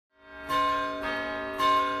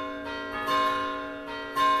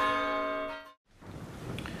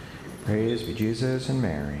Praise be Jesus and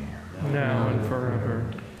Mary. Now and forever.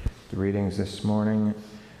 The readings this morning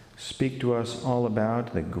speak to us all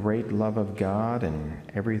about the great love of God and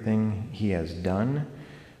everything He has done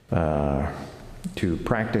to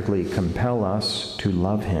practically compel us to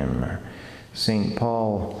love Him. St.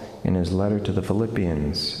 Paul, in his letter to the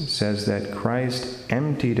Philippians, says that Christ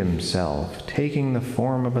emptied Himself, taking the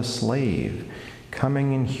form of a slave,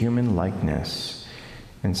 coming in human likeness.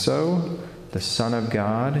 And so, the Son of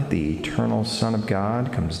God, the eternal Son of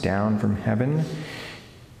God, comes down from heaven,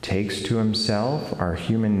 takes to Himself our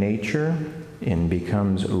human nature, and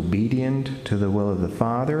becomes obedient to the will of the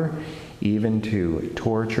Father, even to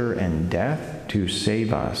torture and death to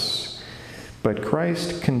save us. But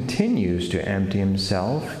Christ continues to empty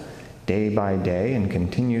Himself day by day and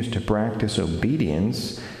continues to practice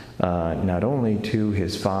obedience not only to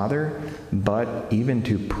His Father, but even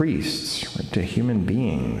to priests, to human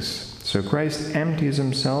beings. So Christ empties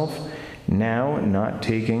Himself, now not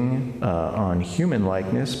taking on human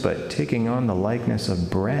likeness, but taking on the likeness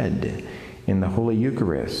of bread in the Holy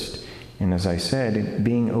Eucharist. And as I said,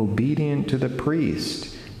 being obedient to the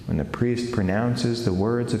priest. When the priest pronounces the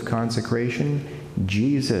words of consecration,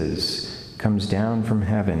 Jesus comes down from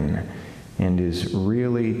heaven and is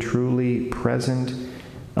really, truly present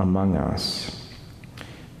among us.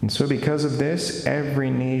 And so because of this, every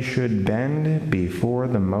knee should bend before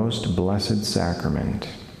the most blessed sacrament.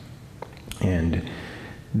 And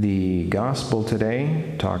the gospel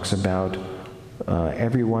today talks about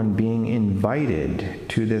everyone being invited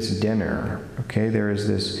to this dinner. Okay, there is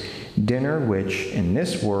this dinner which in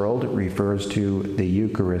this world refers to the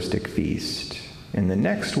Eucharistic feast. In the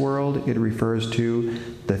next world, it refers to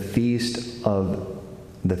the feast of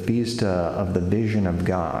the vision of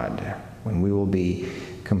God, when we will be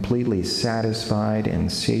completely satisfied and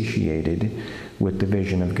satiated with the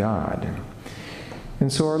vision of God.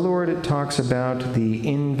 And so our Lord talks about the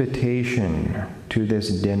invitation to this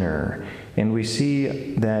dinner, and we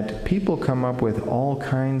see that people come up with all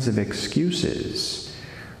kinds of excuses,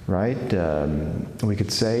 right? We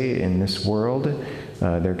could say in this world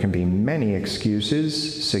there can be many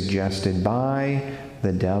excuses suggested by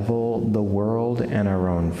the devil, the world, and our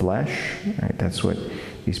own flesh. Right? That's what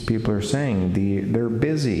these people are saying. They're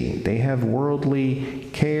busy. They have worldly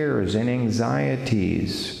cares and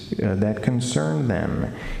anxieties that concern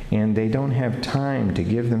them, and they don't have time to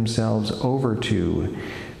give themselves over to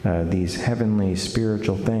these heavenly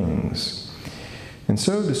spiritual things. And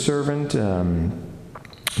so the servant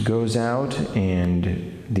goes out,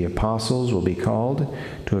 and the apostles will be called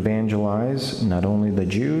to evangelize not only the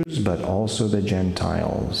Jews, but also the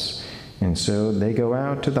Gentiles. And so they go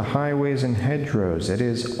out to the highways and hedgerows, that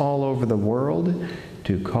is, all over the world,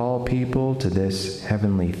 to call people to this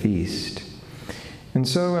heavenly feast. And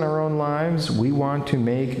so in our own lives, we want to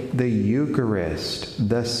make the Eucharist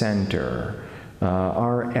the center,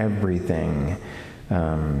 our everything.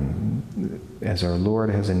 As our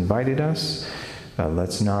Lord has invited us,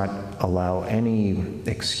 let's not allow any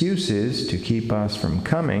excuses to keep us from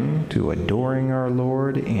coming to adoring our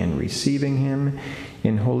Lord and receiving Him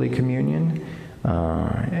in Holy Communion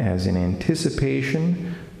as an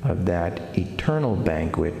anticipation of that eternal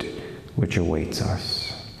banquet which awaits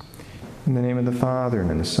us. In the name of the Father,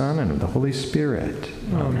 and of the Son, and of the Holy Spirit.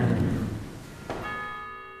 Amen.